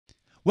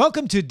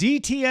Welcome to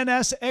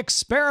DTNS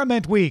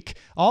Experiment Week.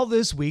 All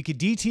this week,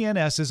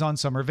 DTNS is on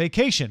summer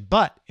vacation,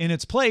 but in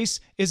its place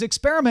is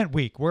Experiment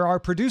Week, where our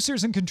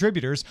producers and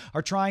contributors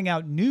are trying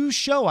out new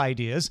show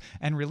ideas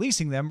and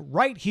releasing them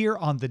right here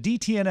on the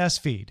DTNS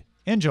feed.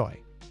 Enjoy.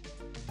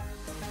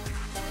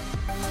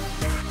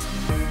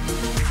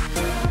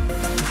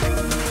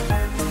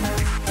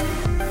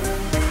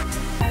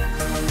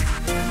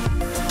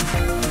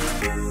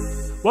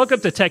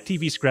 Welcome to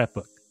TechTV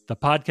Scrapbook, the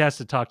podcast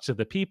that talks to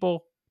the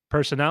people,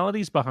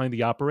 personalities behind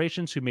the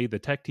operations who made the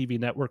TechTV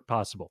network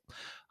possible.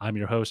 I'm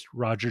your host,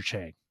 Roger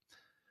Chang.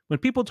 When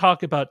people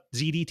talk about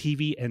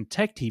ZDTV and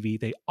TechTV,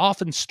 they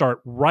often start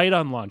right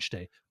on launch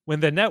day,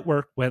 when the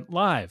network went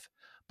live.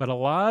 But a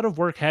lot of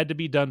work had to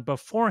be done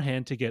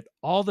beforehand to get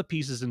all the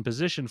pieces in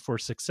position for a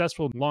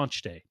successful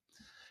launch day.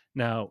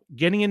 Now,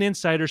 getting an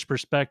insider's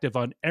perspective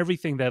on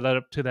everything that led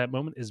up to that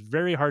moment is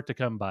very hard to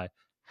come by.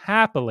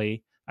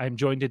 Happily, I'm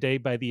joined today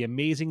by the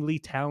amazingly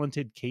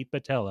talented Kate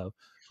Botello,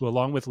 who,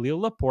 along with Leo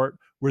Laporte,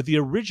 were the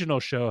original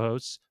show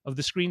hosts of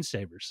The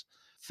Screensavers.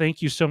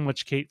 Thank you so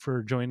much, Kate,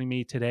 for joining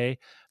me today.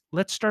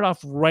 Let's start off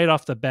right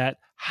off the bat.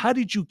 How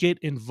did you get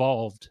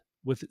involved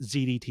with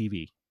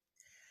ZDTV?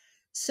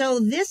 So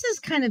this is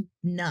kind of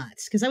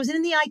nuts because I was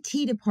in the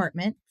IT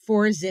department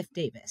for Ziff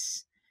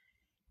Davis.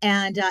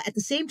 And at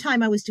the same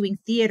time, I was doing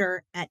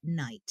theater at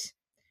night.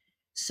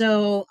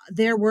 So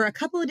there were a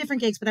couple of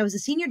different gigs, but I was a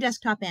senior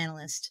desktop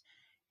analyst,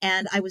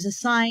 and I was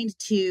assigned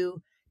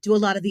to do a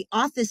lot of the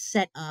office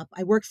setup.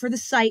 I worked for the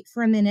site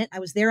for a minute. I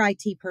was their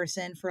IT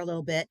person for a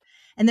little bit.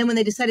 And then when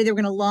they decided they were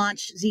going to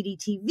launch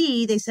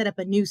ZDTV, they set up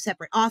a new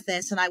separate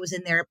office, and I was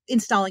in there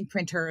installing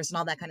printers and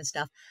all that kind of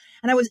stuff.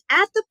 And I was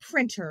at the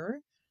printer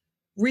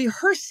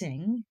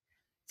rehearsing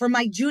for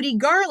my Judy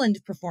Garland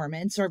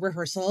performance or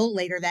rehearsal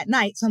later that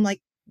night. So I'm like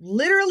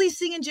literally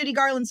singing Judy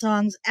Garland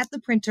songs at the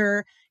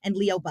printer, and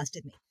Leo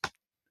busted me.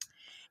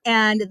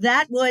 And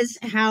that was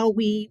how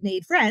we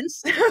made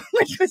friends,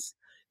 which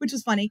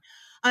was funny.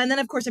 And then,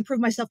 of course, I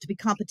proved myself to be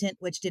competent,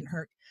 which didn't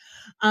hurt.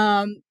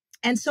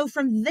 And so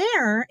from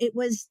there, it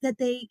was that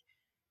they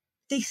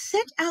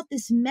sent out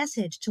this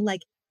message to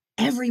like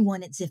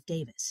everyone at Ziff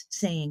Davis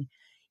saying,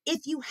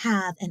 if you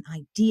have an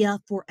idea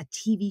for a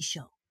TV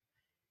show,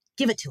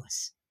 give it to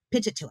us,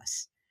 pitch it to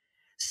us.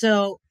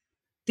 So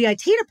the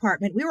IT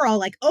department, we were all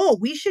like, oh,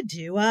 we should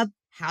do a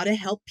how to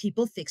help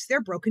people fix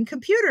their broken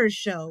computers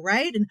show,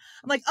 right? And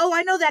I'm like, oh,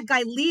 I know that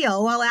guy,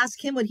 Leo. I'll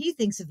ask him what he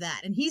thinks of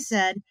that. And he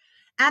said,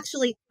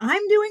 actually,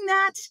 I'm doing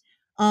that.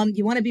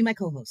 You want to be my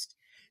co-host?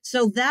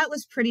 So that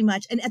was pretty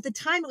much, and at the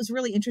time it was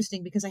really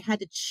interesting because I had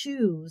to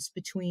choose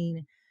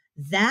between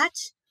that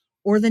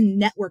or the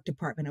network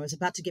department. I was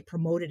about to get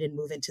promoted and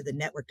move into the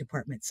network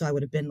department. So I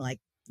would have been like,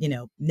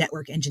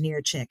 network engineer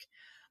chick.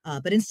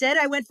 But instead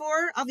I went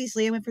for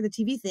the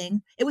TV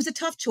thing. It was a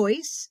tough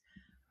choice.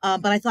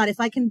 But I thought if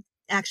I can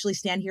actually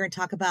stand here and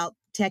talk about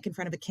tech in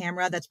front of a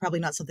camera, that's probably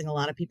not something a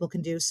lot of people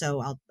can do.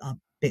 So I'll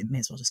may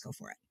as well just go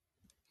for it.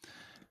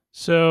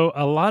 So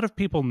a lot of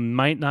people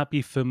might not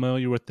be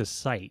familiar with the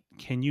site.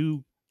 Can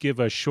you give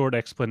a short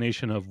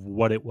explanation of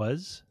what it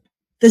was?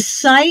 The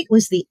site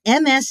was the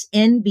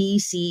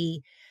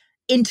MSNBC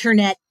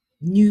Internet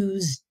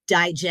News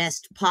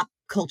Digest pop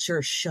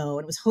culture show.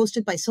 And it was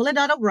hosted by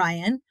Soledad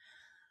O'Brien.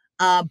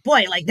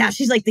 Boy, like that,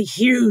 she's like the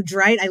huge,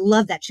 right? I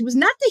love that. She was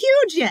not the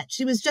huge yet.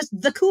 She was just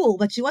the cool,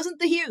 but she wasn't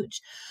the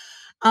huge.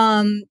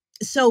 And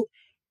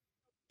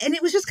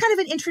it was just kind of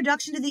an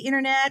introduction to the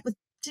internet with,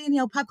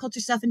 pop culture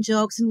stuff and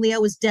jokes. And Leo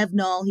was Dev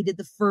Null. He did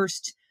the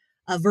first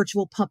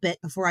virtual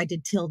puppet before I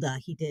did Tilda.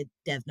 He did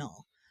Dev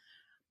Null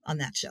on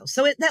that show.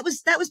 So that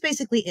was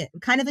basically it.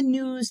 Kind of a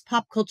news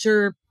pop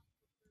culture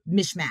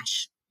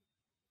mishmash.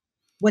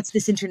 What's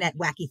this internet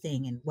wacky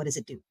thing and what does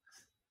it do?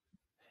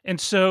 And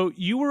so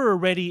you were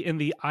already in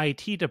the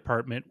IT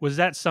department. Was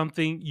that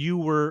something you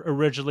were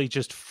originally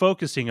just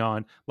focusing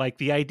on? Like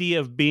the idea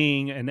of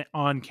being an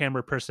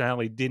on-camera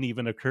personality didn't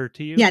even occur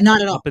to you? Yeah,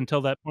 not at all. Up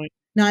until that point?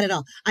 Not at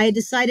all. I had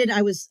decided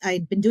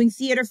I'd been doing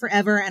theater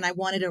forever and I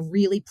wanted a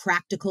really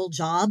practical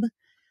job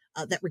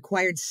that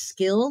required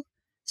skill.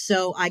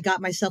 So I got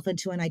myself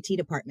into an IT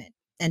department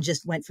and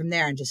just went from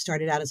there and just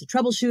started out as a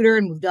troubleshooter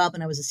and moved up.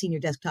 And I was a senior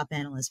desktop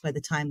analyst by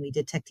the time we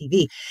did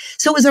TechTV.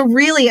 So it was a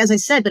really, as I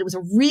said, but it was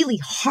a really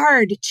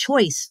hard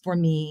choice for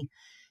me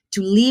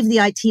to leave the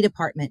IT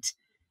department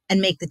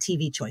and make the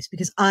TV choice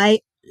because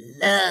I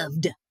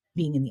loved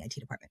being in the IT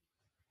department.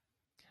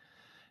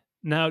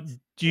 Now,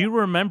 do you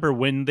remember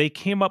when they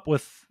came up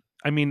with,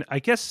 I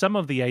guess some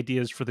of the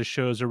ideas for the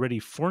show is already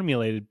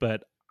formulated,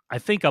 but I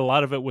think a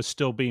lot of it was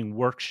still being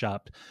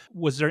workshopped.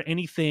 Was there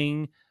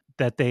anything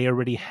that they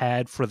already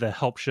had for the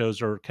help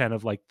shows or kind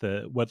of like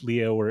what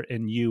Leo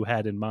and you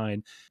had in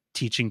mind,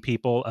 teaching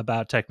people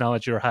about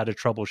technology or how to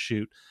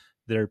troubleshoot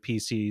their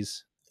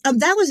PCs?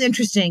 That was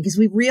interesting because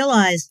we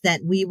realized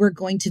that we were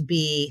going to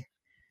be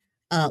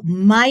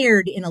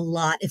mired in a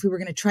lot if we were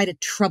going to try to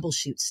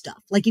troubleshoot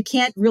stuff. Like you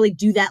can't really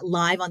do that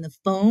live on the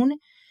phone.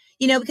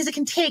 because it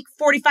can take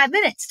 45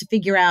 minutes to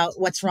figure out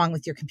what's wrong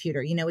with your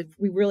computer.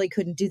 We really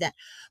couldn't do that.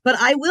 But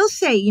I will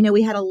say,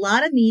 we had a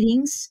lot of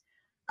meetings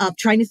of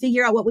trying to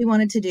figure out what we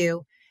wanted to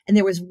do. And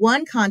there was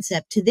one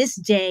concept. To this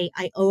day,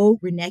 I owe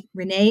Renee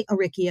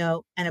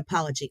Oricchio an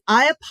apology.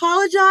 I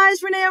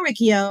apologize, Renee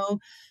Oricchio,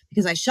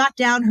 because I shot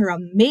down her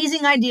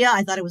amazing idea.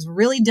 I thought it was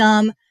really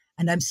dumb,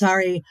 and I'm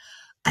sorry,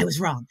 I was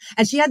wrong.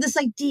 And she had this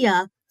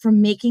idea for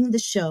making the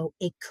show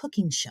a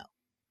cooking show.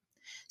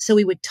 So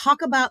we would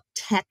talk about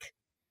tech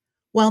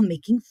while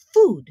making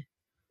food,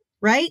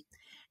 right?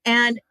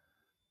 And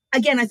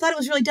again, I thought it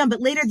was really dumb,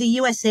 but later the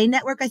USA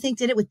Network, I think,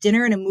 did it with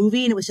dinner and a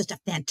movie, and it was just a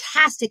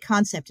fantastic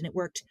concept, and it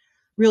worked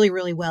really,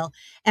 really well.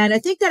 And I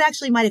think that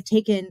actually might have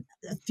taken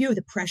a few of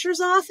the pressures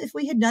off if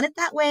we had done it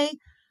that way.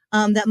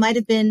 That might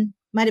have been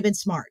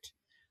smart.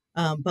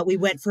 But we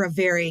went for a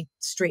very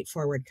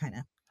straightforward kind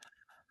of.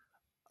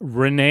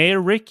 Renee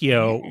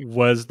Oricchio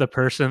was the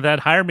person that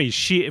hired me.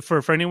 She,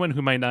 for anyone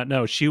who might not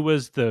know, she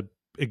was the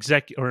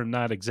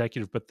not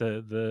executive, but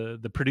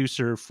the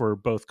producer for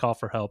both Call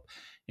for Help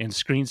and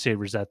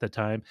Screensavers at the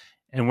time.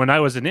 And when I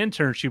was an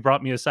intern, she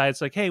brought me aside.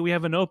 It's like, hey, we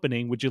have an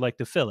opening. Would you like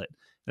to fill it?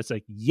 It's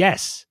like,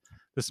 yes,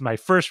 this is my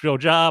first real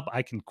job.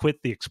 I can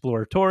quit the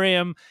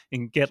Exploratorium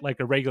and get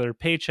like a regular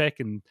paycheck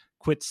and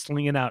quit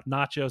slinging out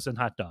nachos and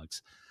hot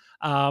dogs.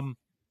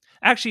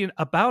 Actually,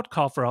 about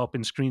Call for Help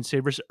and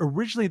Screensavers,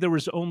 originally there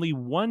was only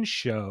one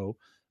show,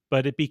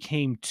 but it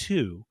became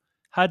two.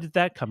 How did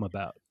that come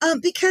about?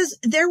 Because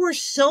there were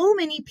so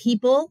many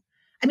people.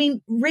 I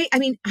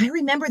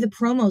remember the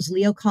promos,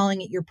 Leo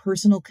calling it your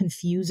personal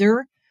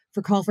confuser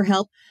for Call for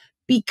Help,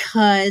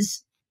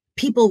 because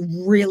people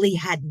really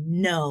had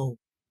no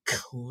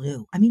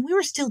clue. We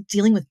were still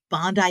dealing with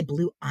Bondi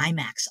Blue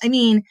IMAX.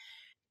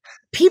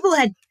 People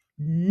had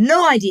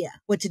no idea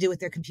what to do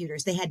with their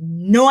computers. They had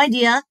no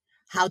idea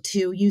how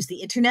to use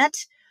the internet.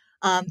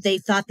 They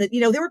thought that,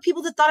 there were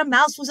people that thought a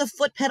mouse was a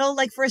foot pedal,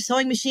 like for a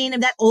sewing machine,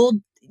 and that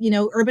old,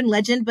 urban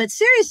legend. But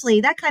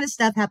seriously, that kind of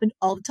stuff happened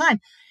all the time.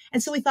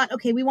 And so we thought,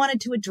 okay, we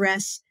wanted to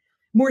address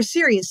more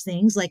serious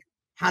things like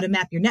how to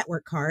map your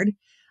network card.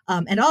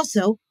 And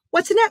also,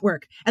 what's a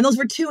network? And those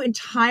were two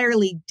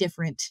entirely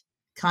different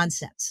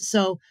concepts.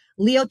 So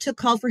Leo took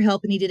Call for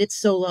Help and he did it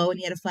solo, and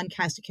he had a fun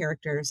cast of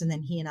characters. And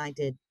then he and I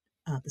did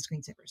the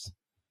Screensavers.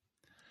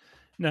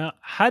 Now,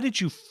 how did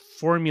you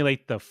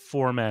formulate the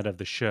format of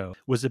the show?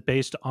 Was it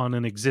based on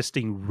an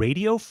existing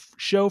radio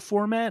show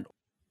format?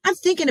 I'm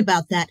thinking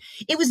about that.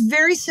 It was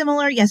very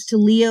similar, yes, to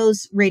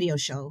Leo's radio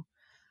show,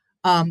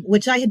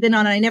 which I had been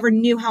on, and I never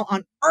knew how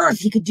on earth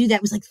he could do that.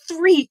 It was like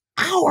 3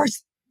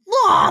 hours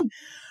long.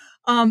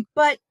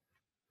 But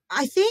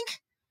I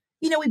think,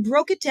 we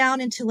broke it down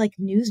into like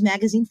news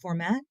magazine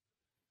format,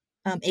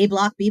 A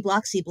block, B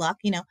block, C block,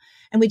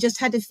 and we just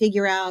had to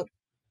figure out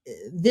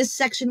this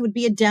section would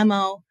be a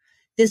demo.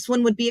 This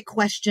one would be a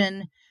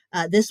question.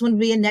 This one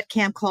would be a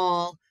netcam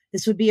call.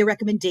 This would be a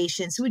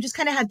recommendation. So we just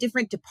kind of have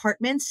different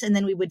departments, and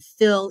then we would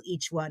fill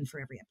each one for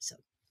every episode.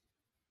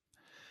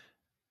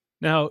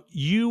 Now,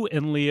 you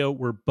and Leo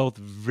were both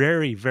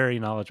very, very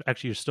knowledgeable.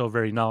 Actually, you're still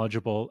very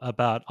knowledgeable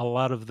about a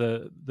lot of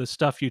the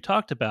stuff you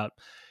talked about.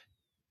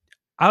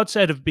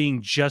 Outside of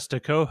being just a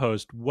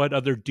co-host, what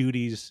other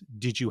duties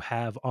did you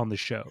have on the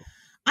show?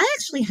 I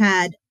actually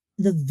had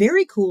the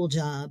very cool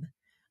job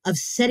of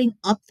setting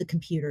up the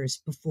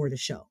computers before the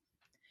show.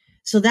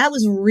 So that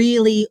was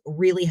really,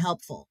 really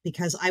helpful,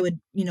 because I would,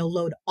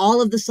 load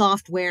all of the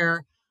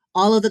software,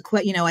 all of the,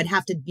 I'd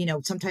have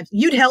to, sometimes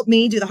you'd help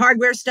me do the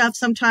hardware stuff.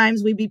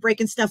 Sometimes we'd be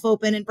breaking stuff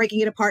open and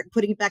breaking it apart and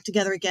putting it back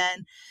together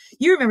again.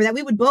 You remember that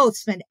we would both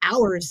spend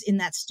hours in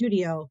that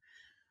studio,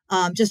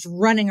 just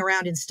running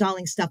around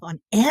installing stuff on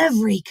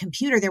every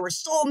computer. There were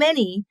so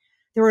many.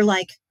 There were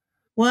like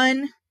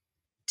 1,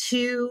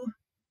 2,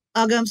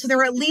 so there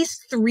were at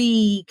least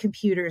 3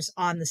 computers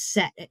on the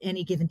set at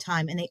any given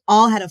time, and they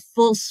all had a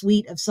full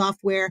suite of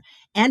software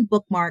and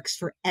bookmarks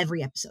for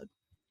every episode,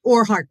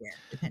 or hardware,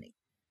 depending.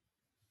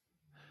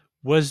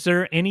 Was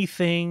there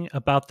anything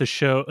about the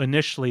show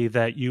initially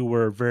that you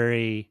were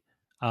very,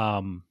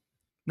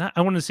 not,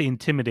 I want to say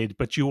intimidated,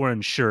 but you were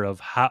unsure of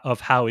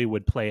how it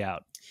would play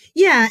out?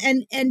 Yeah,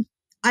 and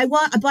I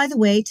want, by the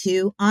way,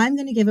 too, I'm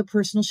going to give a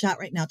personal shout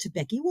right now to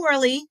Becky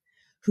Worley,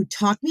 who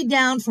talked me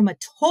down from a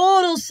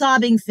total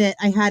sobbing fit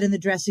I had in the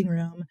dressing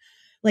room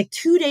like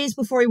 2 days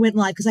before we went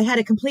live, because I had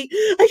a complete,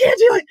 I can't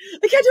do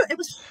it. It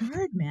was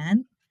hard,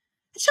 man.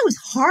 That show was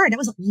hard. It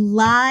was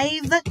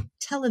live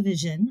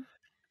television,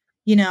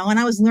 and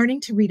I was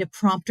learning to read a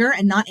prompter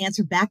and not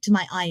answer back to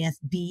my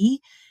IFB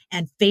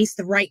and face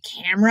the right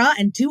camera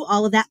and do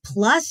all of that,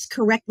 plus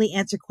correctly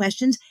answer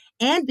questions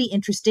and be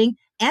interesting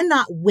and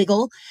not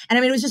wiggle. And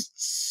it was just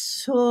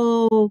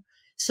so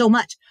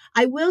much.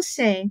 I will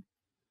say,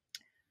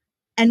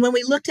 and when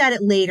we looked at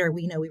it later,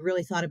 we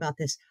really thought about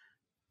this.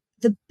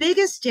 The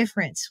biggest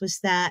difference was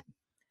that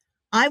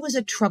I was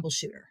a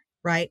troubleshooter,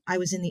 right? I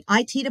was in the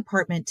IT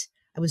department.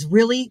 I was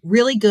really,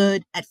 really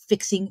good at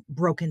fixing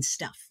broken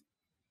stuff,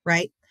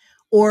 right?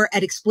 Or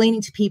at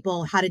explaining to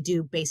people how to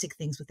do basic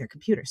things with their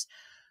computers.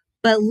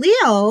 But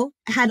Leo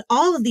had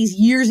all of these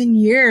years and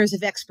years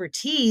of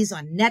expertise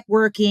on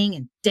networking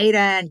and data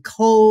and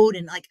code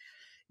and like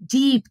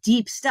deep,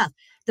 deep stuff.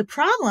 The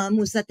problem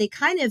was that they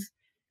kind of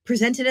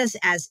presented us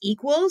as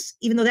equals,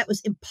 even though that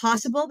was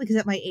impossible because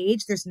at my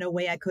age, there's no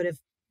way I could have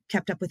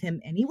kept up with him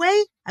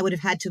anyway. I would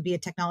have had to be a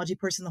technology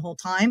person the whole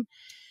time.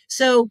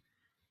 So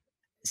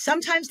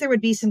sometimes there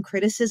would be some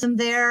criticism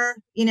there,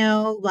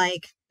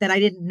 like that I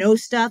didn't know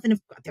stuff. And if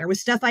there was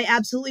stuff I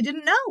absolutely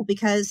didn't know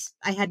because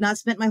I had not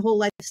spent my whole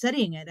life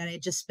studying it. And I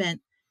just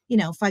spent,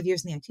 5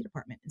 years in the IT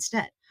department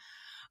instead.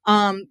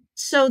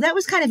 So that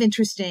was kind of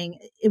interesting.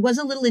 It was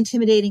a little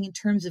intimidating in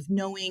terms of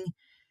knowing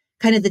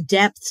kind of the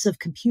depths of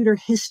computer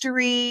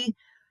history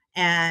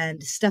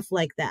and stuff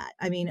like that.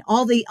 I mean,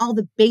 all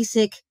the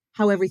basic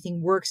how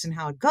everything works and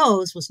how it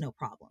goes was no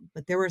problem,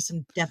 but there were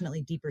some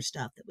definitely deeper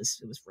stuff that was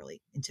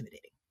really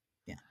intimidating.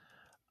 Yeah.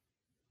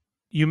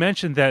 You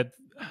mentioned that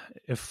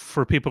if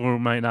for people who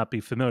might not be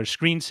familiar,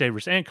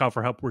 Screensavers and Call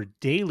for Help were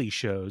daily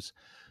shows.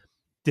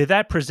 Did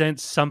that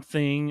present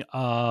something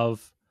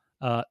of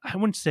I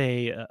wouldn't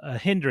say a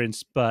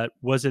hindrance, but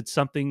was it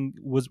something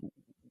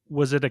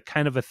was it a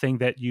kind of a thing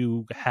that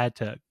you had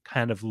to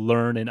kind of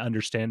learn and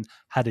understand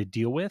how to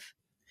deal with?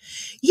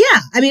 Yeah.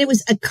 I mean, it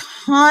was a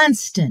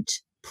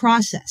constant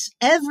process.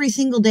 Every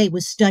single day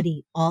was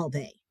study all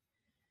day.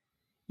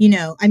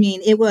 I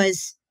mean, it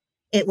was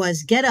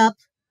get up,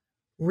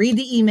 read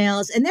the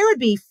emails, and there would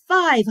be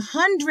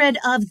 500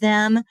 of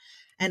them.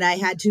 And I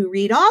had to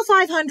read all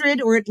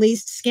 500 or at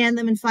least scan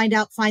them and find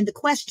the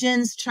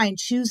questions, try and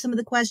choose some of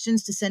the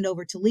questions to send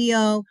over to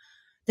Leo.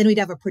 Then we'd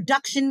have a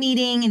production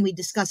meeting and we'd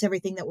discuss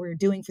everything that we were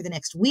doing for the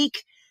next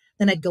week.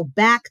 Then I'd go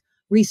back,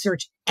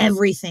 research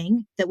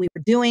everything that we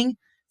were doing,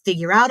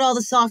 figure out all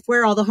the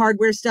software, all the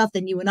hardware stuff.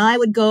 Then you and I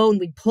would go and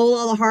we'd pull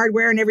all the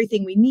hardware and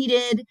everything we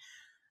needed,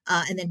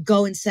 and then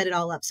go and set it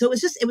all up. So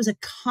it was a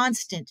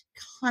constant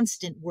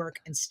work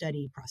and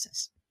study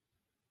process.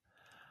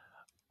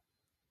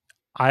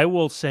 I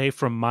will say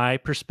from my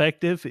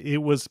perspective,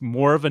 it was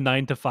more of a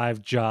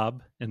 9-to-5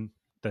 job. And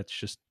that's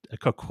just a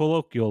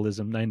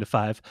colloquialism, 9 to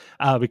 5,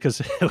 because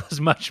it was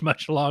much,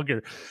 much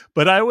longer.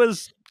 But I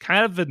was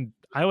kind of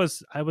I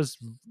was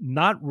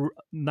not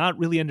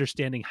really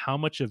understanding how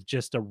much of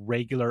just a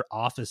regular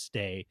office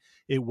day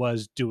it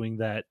was doing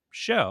that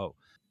show.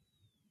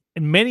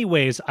 In many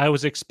ways, I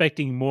was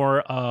expecting more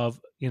of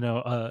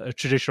a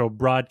traditional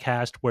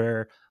broadcast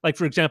where, like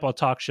for example, a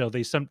talk show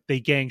they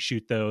gang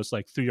shoot those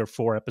like 3 or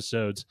 4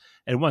 episodes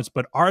at once,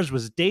 but ours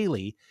was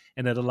daily,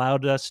 and it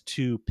allowed us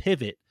to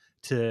pivot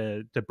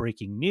to the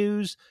breaking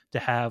news, to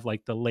have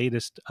like the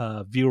latest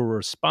viewer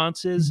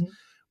responses. Mm-hmm.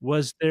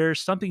 Was there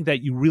something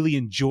that you really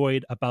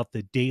enjoyed about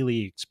the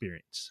daily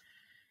experience?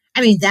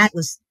 I mean, that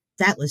was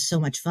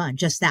so much fun.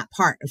 Just that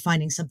part of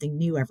finding something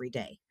new every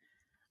day.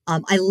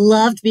 I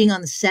loved being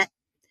on the set.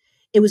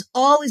 It was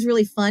always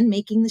really fun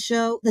making the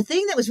show. The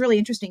thing that was really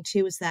interesting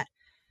too is that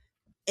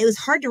it was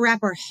hard to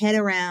wrap our head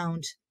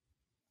around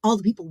all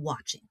the people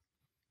watching,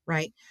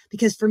 right?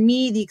 Because for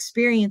me, the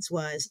experience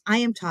was I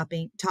am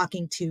talking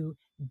to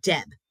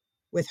Deb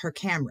with her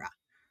camera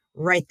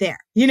right there.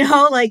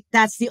 Like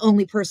that's the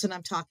only person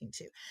I'm talking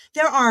to.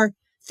 There are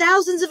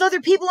thousands of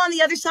other people on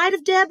the other side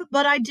of Deb,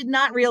 but I did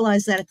not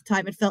realize that at the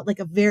time. It felt like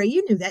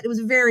you knew that. It was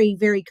a very,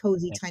 very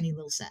cozy, tiny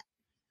little set.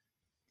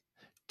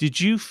 Did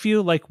you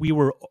feel like we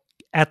were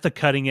at the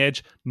cutting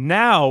edge?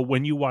 Now,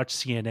 when you watch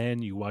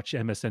CNN, you watch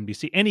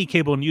MSNBC, any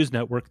cable news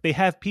network, they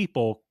have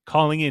people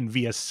calling in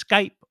via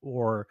Skype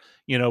or,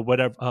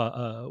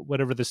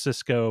 whatever the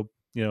Cisco,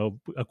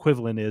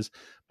 equivalent is,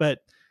 but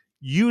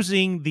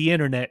using the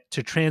internet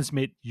to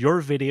transmit your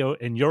video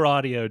and your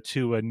audio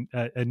to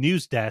a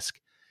news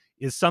desk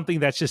is something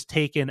that's just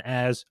taken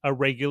as a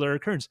regular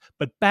occurrence.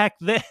 But back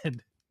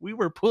then, we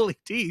were pulling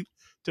teeth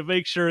to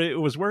make sure it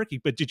was working.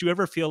 But did you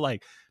ever feel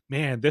like,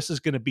 man, this is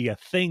going to be a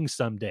thing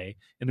someday?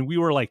 And we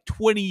were like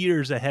 20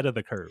 years ahead of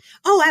the curve.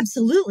 Oh,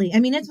 absolutely. I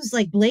mean, it was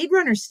like Blade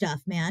Runner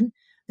stuff, man.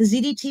 The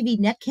ZDTV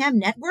Netcam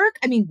network.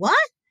 I mean, what?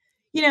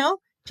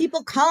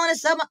 People calling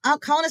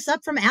us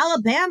up from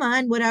Alabama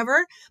and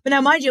whatever. But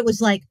now, mind you, it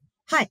was like,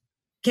 hi,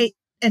 Kate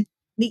and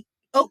me.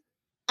 Oh,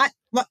 I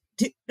want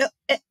to know.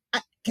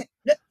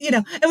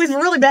 It was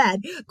really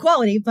bad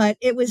quality, but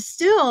it was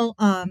still,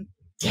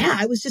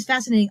 it was just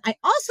fascinating. I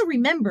also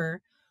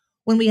remember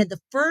when we had the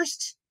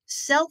first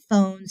cell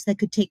phones that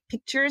could take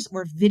pictures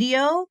or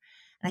video.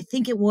 And I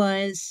think it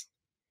was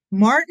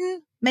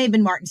may have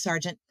been Martin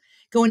Sargent,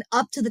 going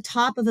up to the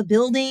top of a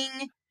building,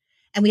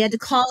 and we had to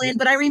call in.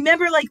 But I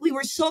remember like we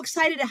were so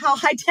excited at how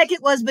high tech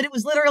it was, but it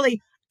was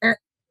literally, it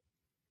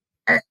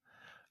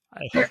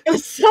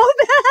was so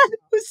bad. It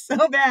was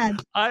so bad.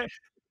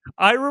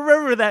 I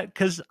remember that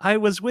because I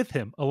was with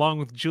him along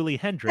with Julie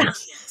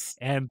Hendricks. Yes.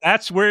 And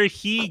that's where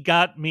he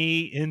got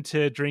me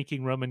into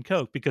drinking rum and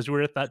Coke, because we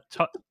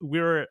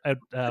were at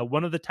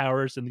one of the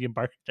towers in the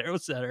Embarcadero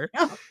Center.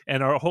 Oh.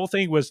 And our whole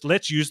thing was,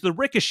 let's use the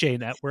Ricochet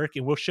network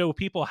and we'll show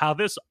people how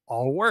this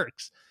all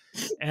works.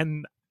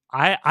 And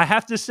I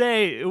have to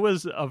say, it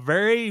was a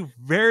very,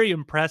 very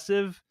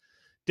impressive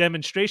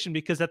demonstration,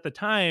 because at the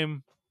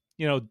time,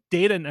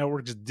 data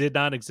networks did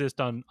not exist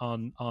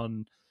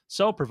on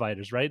cell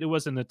providers, right? It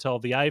wasn't until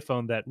the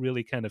iPhone that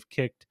really kind of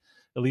kicked,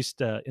 at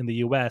least in the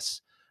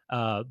US,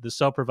 the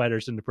cell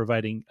providers into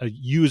providing a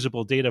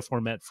usable data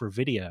format for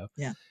video.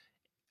 Yeah.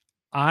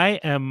 I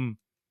am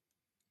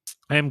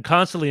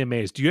constantly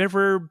amazed. Do you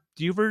ever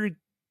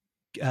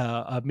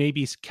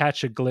maybe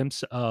catch a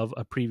glimpse of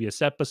a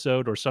previous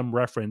episode or some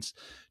reference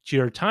to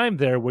your time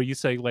there where you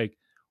say like,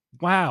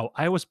 wow,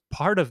 I was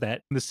part of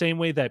that, in the same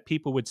way that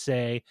people would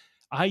say,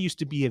 I used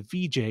to be a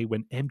VJ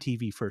when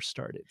MTV first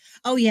started?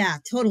 Oh yeah,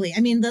 totally.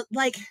 I mean, the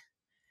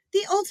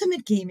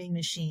ultimate gaming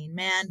machine,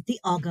 man, the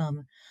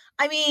Uggum.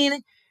 I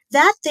mean,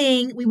 that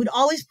thing, we would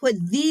always put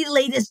the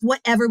latest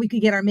whatever we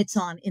could get our mitts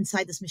on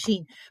inside this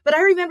machine. But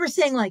I remember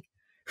saying like,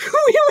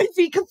 we would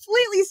be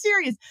completely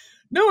serious.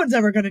 No one's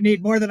ever going to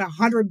need more than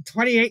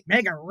 128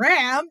 mega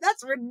RAM.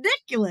 That's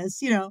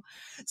ridiculous,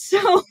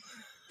 So,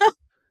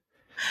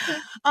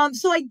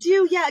 so I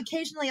do, yeah.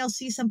 Occasionally, I'll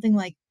see something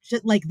like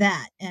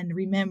that and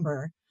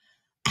remember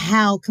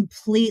how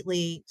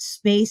completely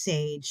space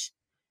age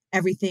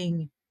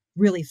everything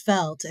really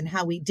felt, and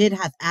how we did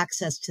have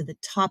access to the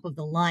top of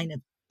the line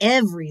of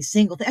every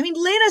single thing. I mean,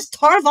 Linus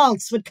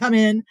Torvalds would come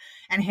in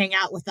and hang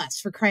out with us,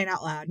 for crying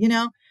out loud,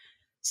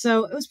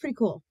 So it was pretty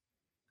cool.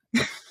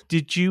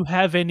 Did you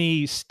have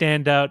any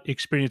standout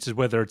experiences,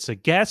 whether it's a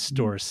guest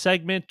or a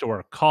segment or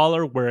a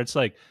caller, where it's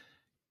like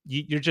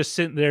you're just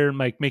sitting there and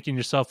like making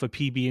yourself a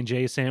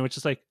PB&J sandwich?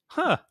 It's like,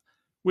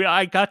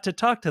 I got to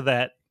talk to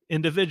that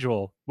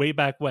individual way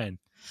back when.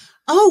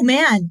 Oh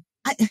man,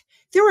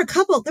 there were a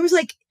couple. There was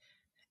like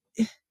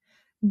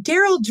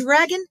Daryl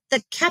Dragon,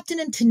 the captain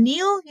in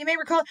Tennille, you may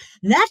recall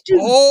that dude.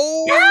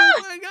 Oh yeah!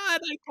 My God,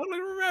 I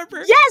totally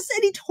remember. Yes,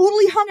 and he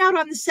totally hung out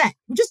on the set.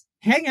 We just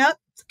hang out.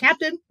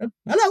 Captain,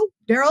 hello,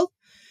 Daryl.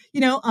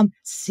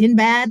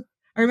 Sinbad.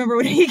 I remember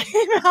when he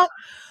came out.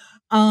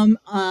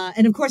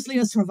 And of course,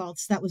 Linus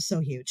Torvalds. That was so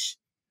huge.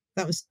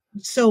 That was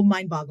so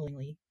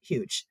mind-bogglingly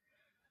huge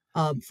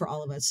for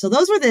all of us. So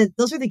those were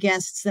the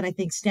guests that I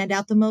think stand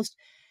out the most.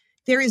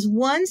 There is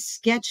one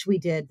sketch we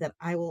did that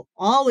I will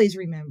always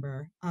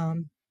remember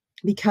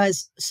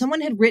because someone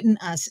had written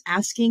us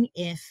asking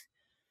if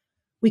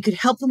we could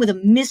help them with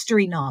a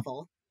mystery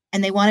novel,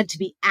 and they wanted to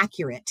be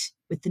accurate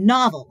with the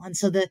novel. And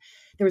so there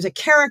was a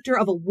character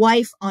of a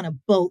wife on a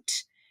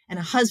boat and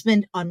a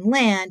husband on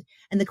land.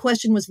 And the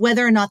question was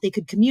whether or not they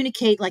could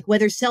communicate, like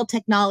whether cell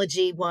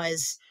technology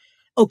was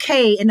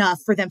okay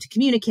enough for them to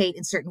communicate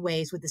in certain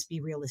ways. Would this be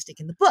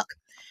realistic in the book?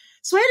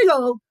 So I had to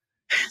go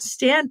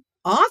stand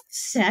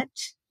offset.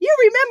 You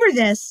remember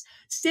this.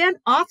 Stand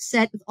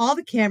offset with all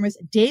the cameras.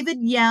 David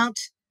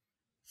Yount,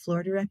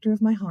 floor director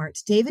of my heart,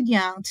 David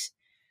Yount,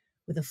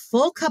 with a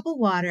full cup of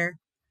water,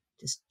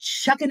 just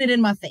chucking it in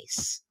my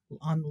face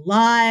on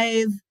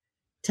live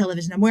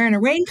television. I'm wearing a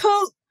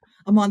raincoat.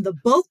 I'm on the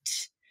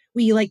boat.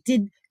 We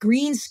did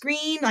green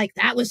screen.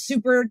 That was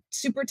super,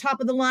 super top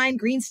of the line.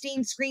 Green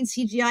screen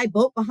CGI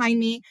boat behind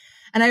me.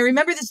 And I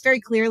remember this very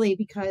clearly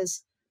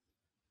because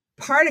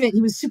part of it,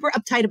 he was super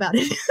uptight about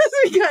it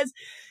because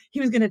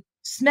he was going to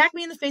smack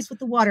me in the face with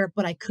the water,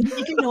 but I couldn't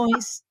make a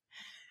noise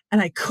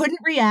and I couldn't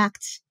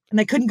react. And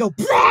I couldn't go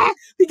Brah!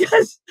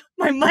 Because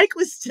my mic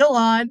was still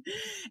on.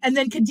 And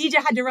then Khadija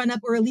had to run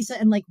up, or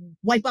Elisa, and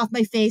wipe off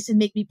my face and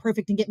make me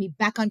perfect and get me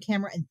back on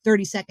camera in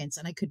 30 seconds.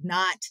 And I could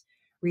not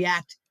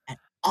react at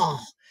all.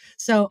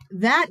 So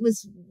that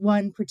was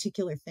one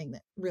particular thing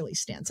that really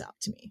stands out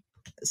to me.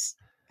 It's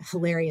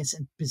hilarious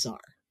and bizarre.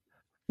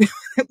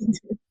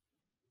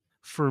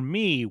 For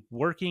me,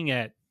 working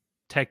at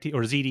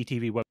or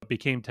ZDTV, what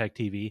became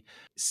TechTV,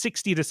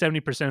 60 to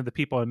 70% of the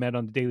people I met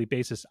on a daily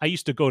basis, I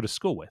used to go to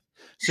school with.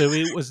 So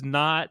it was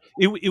not,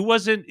 it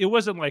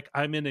wasn't like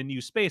I'm in a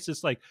new space.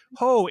 It's like,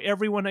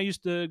 everyone I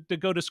used to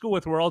go to school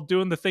with, we're all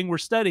doing the thing we're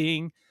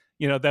studying,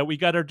 that we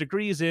got our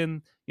degrees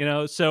in,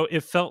 so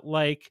it felt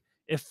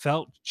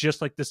just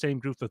like the same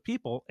group of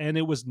people. And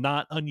it was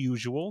not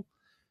unusual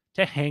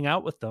to hang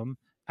out with them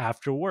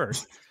after work.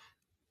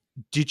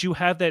 Did you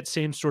have that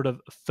same sort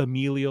of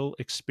familial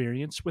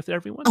experience with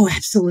everyone? Oh,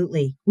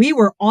 absolutely. We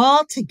were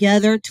all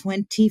together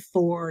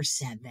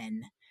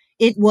 24/7.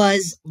 It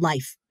was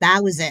life.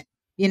 That was it.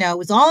 It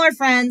was all our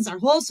friends, our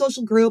whole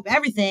social group,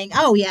 everything.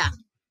 Oh, yeah.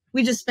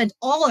 We just spent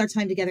all our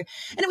time together.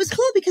 And it was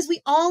cool because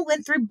we all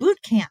went through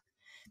boot camp.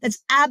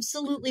 That's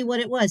absolutely what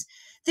it was.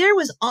 There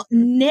was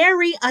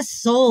nary a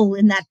soul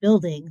in that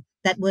building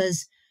that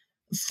was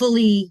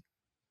fully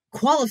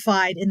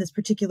qualified in this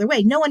particular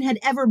way. No one had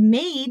ever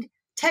made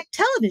tech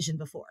television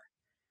before,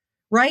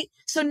 right?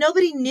 So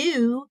nobody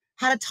knew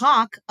how to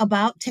talk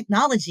about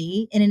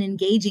technology in an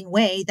engaging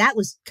way. That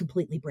was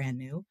completely brand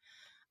new.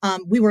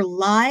 We were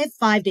live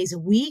 5 days a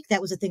week. That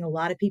was a thing a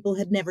lot of people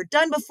had never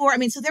done before. I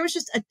mean, so there was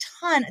just a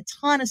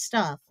ton of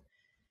stuff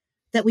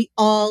that we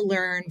all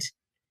learned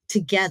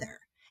together.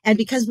 And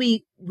because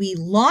we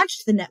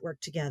launched the network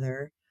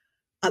together,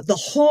 the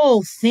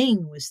whole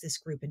thing was this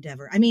group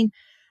endeavor. I mean,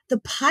 the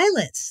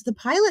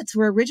pilots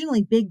were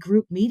originally big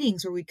group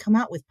meetings where we'd come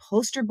out with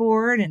poster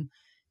board and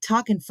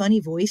talk in funny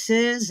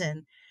voices.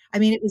 And I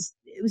mean, it was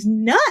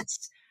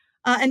nuts.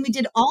 And we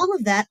did all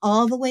of that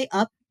all the way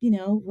up,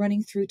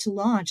 running through to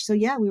launch. So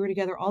yeah, we were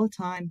together all the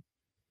time.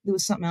 It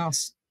was something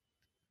else.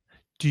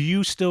 Do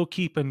you still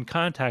keep in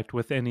contact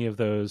with any of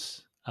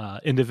those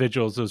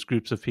individuals, those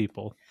groups of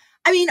people?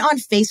 I mean, on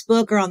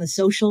Facebook or on the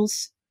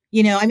socials,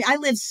 I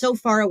live so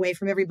far away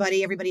from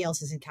everybody. Everybody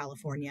else is in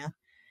California,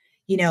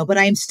 but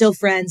I am still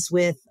friends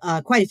with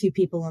quite a few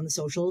people on the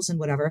socials and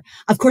whatever.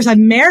 Of course, I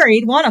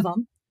married one of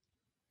them.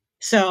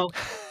 So,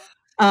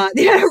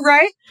 yeah,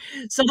 right.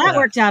 So that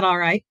worked out all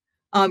right.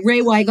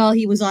 Ray Weigel,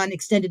 he was on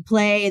extended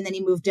play, and then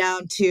he moved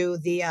down to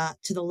the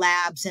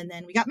labs, and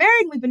then we got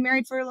married. We've been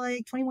married for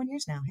like 21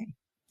 years now. Hey,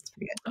 that's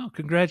pretty good. Oh,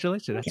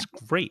 congratulations. That's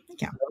great.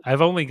 Thank you.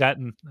 I've only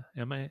gotten,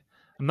 I'm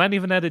not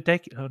even at a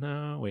decade. Oh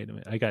no, wait a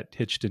minute. I got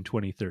hitched in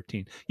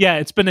 2013. Yeah,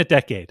 it's been a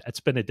decade. It's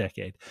been a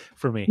decade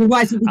for me. Your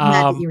wife would be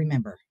glad that you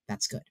remember.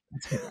 That's good.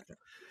 That's good,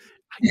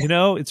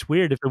 Roger. It's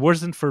weird. If it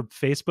wasn't for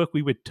Facebook,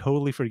 we would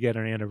totally forget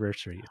our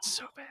anniversary. It's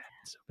so bad.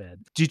 So bad.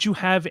 Did you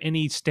have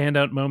any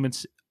standout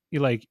moments,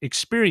 like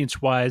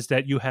experience-wise,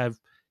 that you have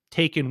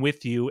taken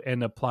with you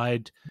and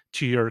applied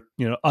to your,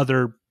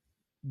 other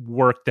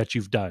work that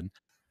you've done?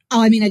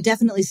 Oh, I mean, I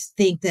definitely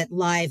think that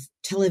live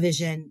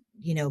television,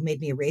 made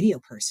me a radio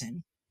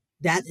person.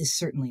 That is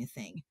certainly a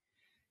thing.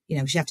 You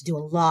have to do a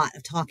lot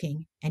of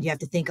talking, and you have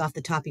to think off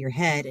the top of your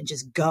head and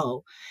just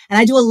go. And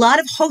I do a lot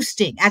of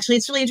hosting. Actually,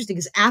 it's really interesting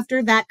because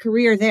after that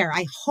career there,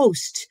 I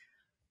host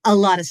a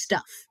lot of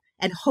stuff,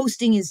 and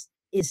hosting is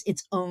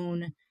its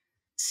own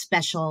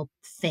special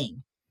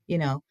thing,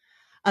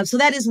 So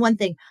that is one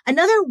thing.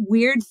 Another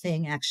weird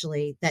thing,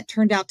 actually, that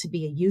turned out to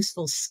be a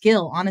useful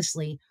skill,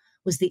 honestly,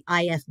 was the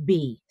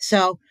IFB.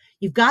 So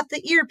you've got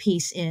the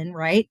earpiece in,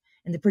 right?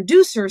 And the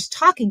producer's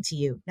talking to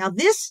you. Now,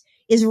 this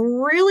is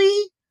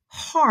really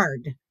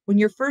hard when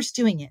you're first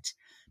doing it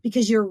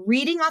because you're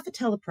reading off a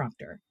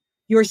teleprompter,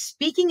 you're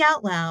speaking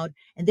out loud,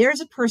 and there's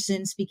a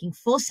person speaking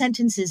full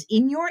sentences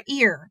in your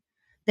ear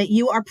that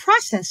you are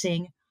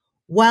processing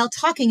while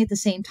talking at the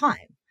same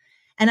time.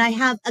 And I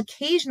have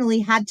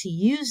occasionally had to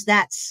use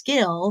that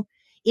skill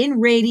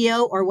in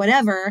radio or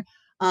whatever.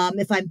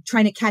 If I'm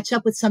trying to catch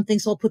up with something,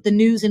 so I'll put the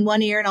news in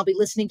one ear and I'll be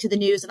listening to the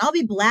news and I'll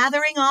be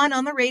blathering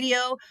on the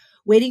radio,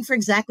 waiting for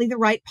exactly the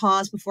right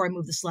pause before I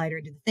move the slider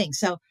and do the thing.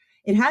 So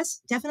it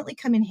has definitely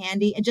come in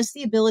handy, and just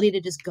the ability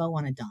to just go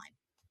on a dime.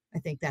 I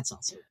think that's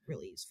also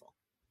really useful.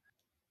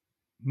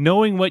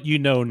 Knowing what you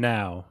know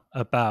now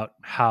about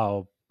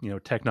how,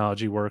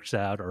 technology works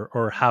out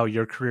or how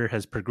your career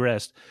has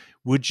progressed,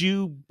 would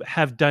you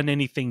have done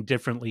anything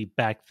differently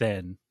back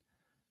then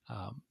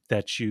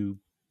that you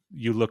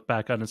look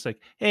back on and it's like,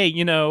 hey,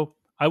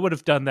 I would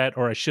have done that,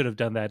 or I should have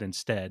done that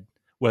instead,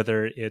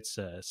 whether it's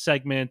a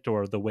segment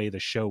or the way the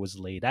show was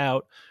laid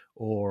out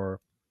or,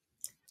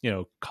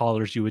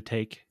 callers you would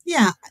take?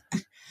 Yeah.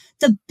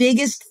 The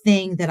biggest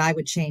thing that I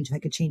would change, if I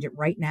could change it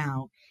right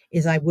now,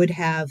 is I would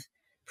have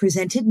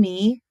presented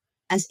me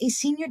as a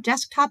senior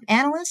desktop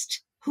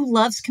analyst who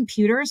loves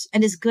computers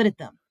and is good at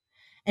them,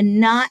 and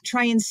not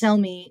try and sell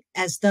me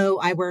as though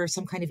I were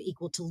some kind of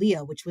equal to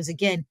Leo, which was,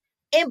 again,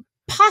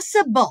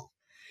 impossible,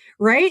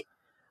 right?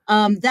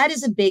 That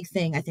is a big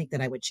thing I think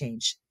that I would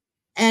change.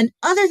 And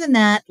other than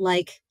that,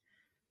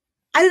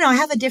 I don't know, I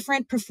have a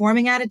different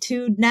performing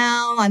attitude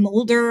now. I'm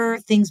older.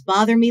 Things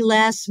bother me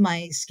less.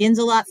 My skin's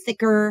a lot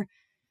thicker.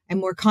 I'm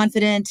more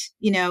confident,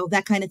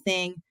 that kind of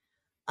thing.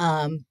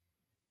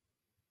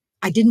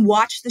 I didn't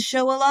watch the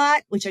show a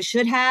lot, which I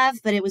should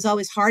have, but it was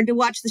always hard to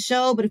watch the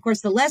show. But of course,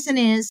 the lesson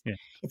is,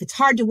 if it's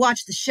hard to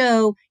watch the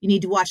show, you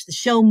need to watch the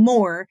show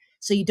more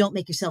so you don't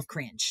make yourself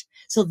cringe.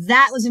 So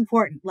that was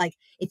important.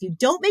 If you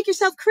don't make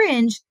yourself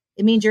cringe,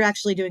 it means you're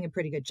actually doing a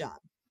pretty good job.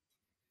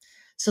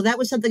 So that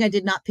was something I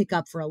did not pick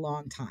up for a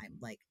long time.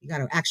 You got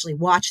to actually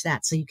watch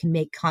that so you can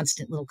make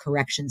constant little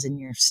corrections in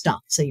your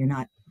stuff so you're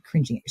not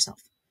cringing at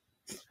yourself.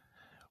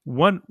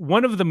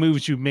 One of the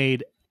moves you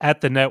made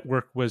at the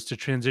network was to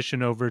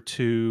transition over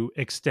to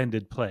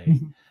extended play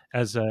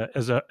as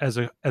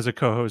a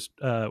co-host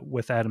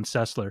with Adam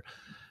Sessler.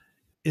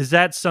 Is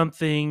that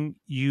something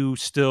you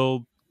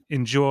still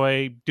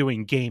enjoy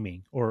doing,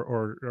 gaming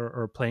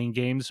or playing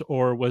games,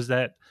 or was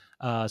that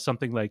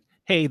something like,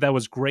 hey, that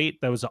was great,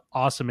 that was an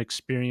awesome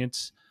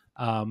experience,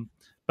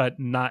 but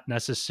not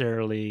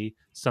necessarily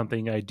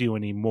something I do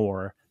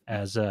anymore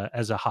as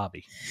a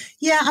hobby?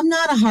 Yeah, I'm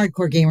not a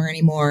hardcore gamer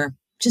anymore.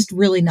 Just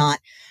really not.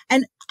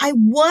 And I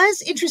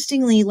was,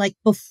 interestingly,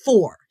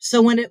 before.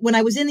 So when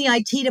I was in the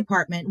IT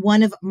department,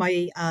 one of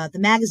my the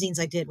magazines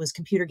I did was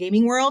Computer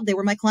Gaming World. They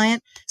were my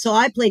client. So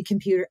I played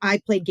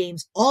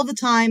games all the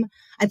time.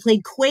 I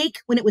played Quake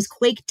when it was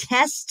Quake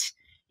Test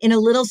in a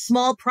little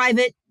small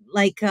private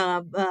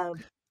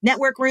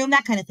network room,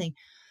 that kind of thing.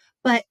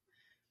 But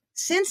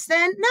since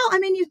then, no, I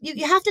mean,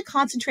 you have to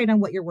concentrate on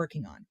what you're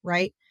working on,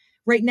 right?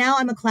 Right now,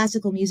 I'm a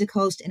classical music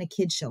host and a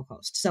kids show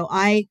host. So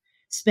I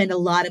spend a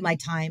lot of my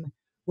time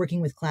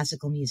working with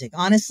classical music.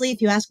 Honestly, if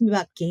you ask me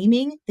about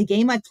gaming, the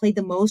game I've played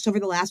the most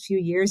over the last few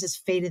years is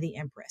Fate of the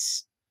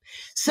Empress.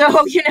 So,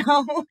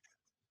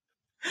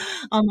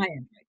 on my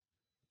end.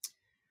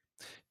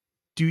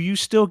 Do you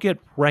still get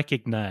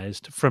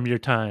recognized from your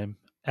time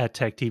at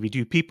Tech TV?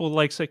 Do people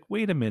like say,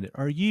 wait a minute,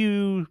 are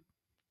you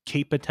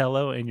Kate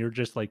Botello and you're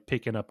just like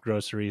picking up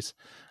groceries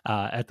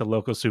at the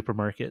local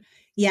supermarket?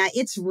 Yeah,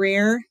 it's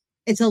rare.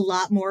 It's a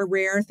lot more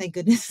rare, thank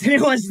goodness, than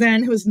it was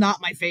then. It was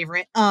not my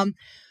favorite.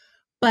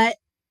 But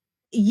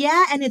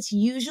yeah, and it's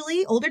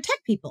usually older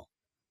tech people,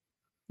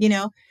 you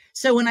know?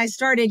 So when I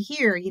started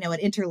here,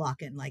 at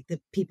Interlochen, like the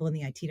people in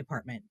the IT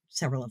department,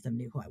 several of them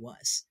knew who I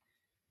was.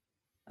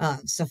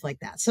 Stuff like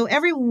that. So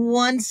every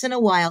once in a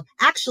while,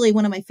 actually,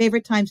 one of my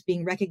favorite times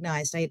being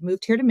recognized, I had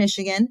moved here to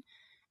Michigan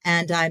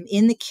and I'm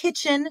in the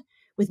kitchen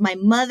with my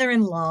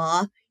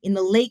mother-in-law in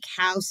the lake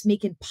house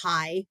making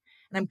pie.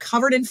 And I'm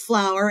covered in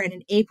flour and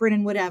an apron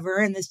and whatever.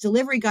 And this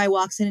delivery guy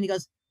walks in and he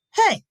goes,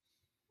 "Hey,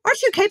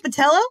 aren't you Kate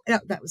Botello?"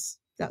 That was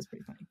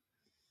pretty funny.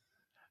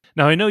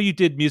 Now, I know you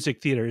did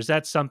music theater. Is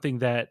that something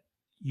that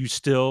you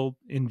still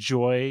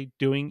enjoy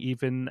doing,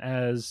 even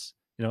as,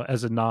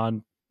 as a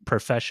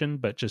non-profession,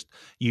 but just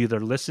you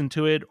either listen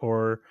to it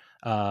or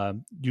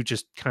you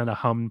just kind of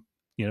hum,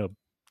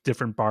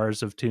 different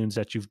bars of tunes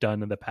that you've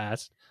done in the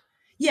past?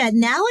 Yeah,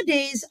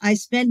 nowadays I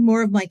spend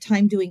more of my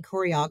time doing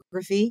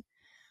choreography.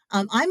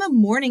 I'm a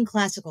morning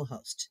classical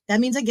host. That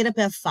means I get up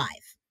at 5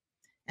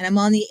 and I'm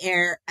on the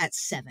air at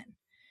 7.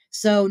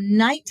 So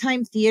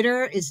nighttime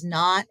theater is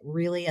not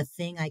really a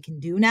thing I can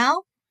do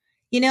now,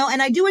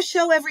 and I do a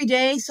show every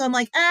day. So I'm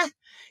like, I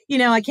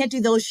can't do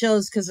those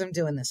shows because I'm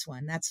doing this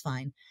one. That's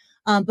fine.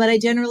 But I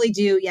generally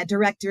do,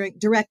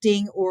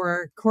 directing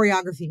or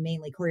choreography.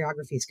 Mainly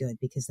choreography is good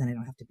because then I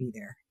don't have to be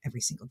there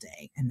every single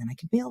day and then I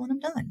can bail when I'm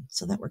done.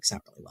 So that works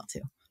out really well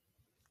too.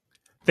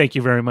 Thank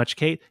you very much,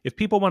 Kate. If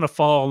people want to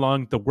follow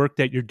along the work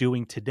that you're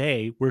doing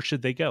today, where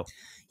should they go?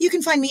 You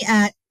can find me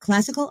at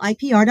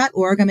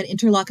classicalipr.org. I'm at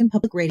Interlochen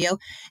Public Radio. You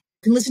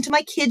can listen to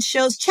my kids'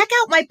 shows. Check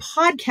out my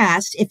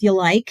podcast, if you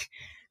like,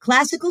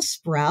 Classical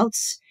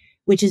Sprouts,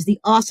 which is the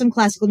awesome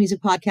classical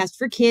music podcast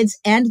for kids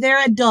and their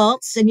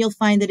adults. And you'll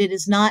find that it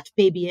is not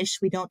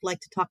babyish. We don't like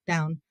to talk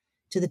down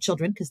to the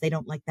children because they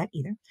don't like that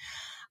either.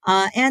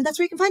 And that's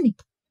where you can find me.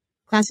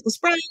 Classical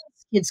Sprouts,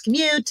 Kids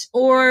Commute,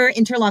 or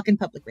Interlochen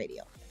Public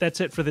Radio. That's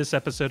it for this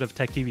episode of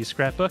TechTV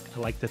Scrapbook. I'd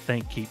like to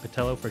thank Kate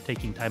Botello for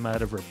taking time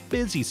out of her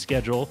busy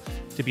schedule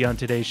to be on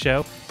today's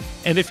show.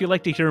 And if you'd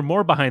like to hear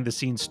more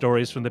behind-the-scenes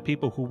stories from the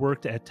people who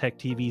worked at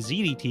TechTV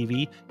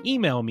ZDTV,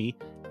 email me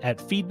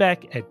at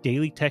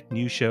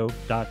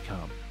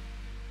feedback@dailytechnewsshow.com.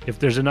 If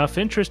there's enough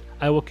interest,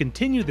 I will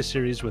continue the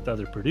series with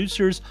other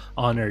producers,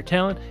 on-air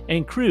talent,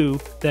 and crew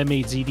that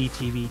made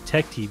ZDTV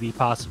Tech TV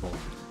possible.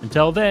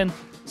 Until then,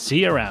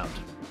 see you around.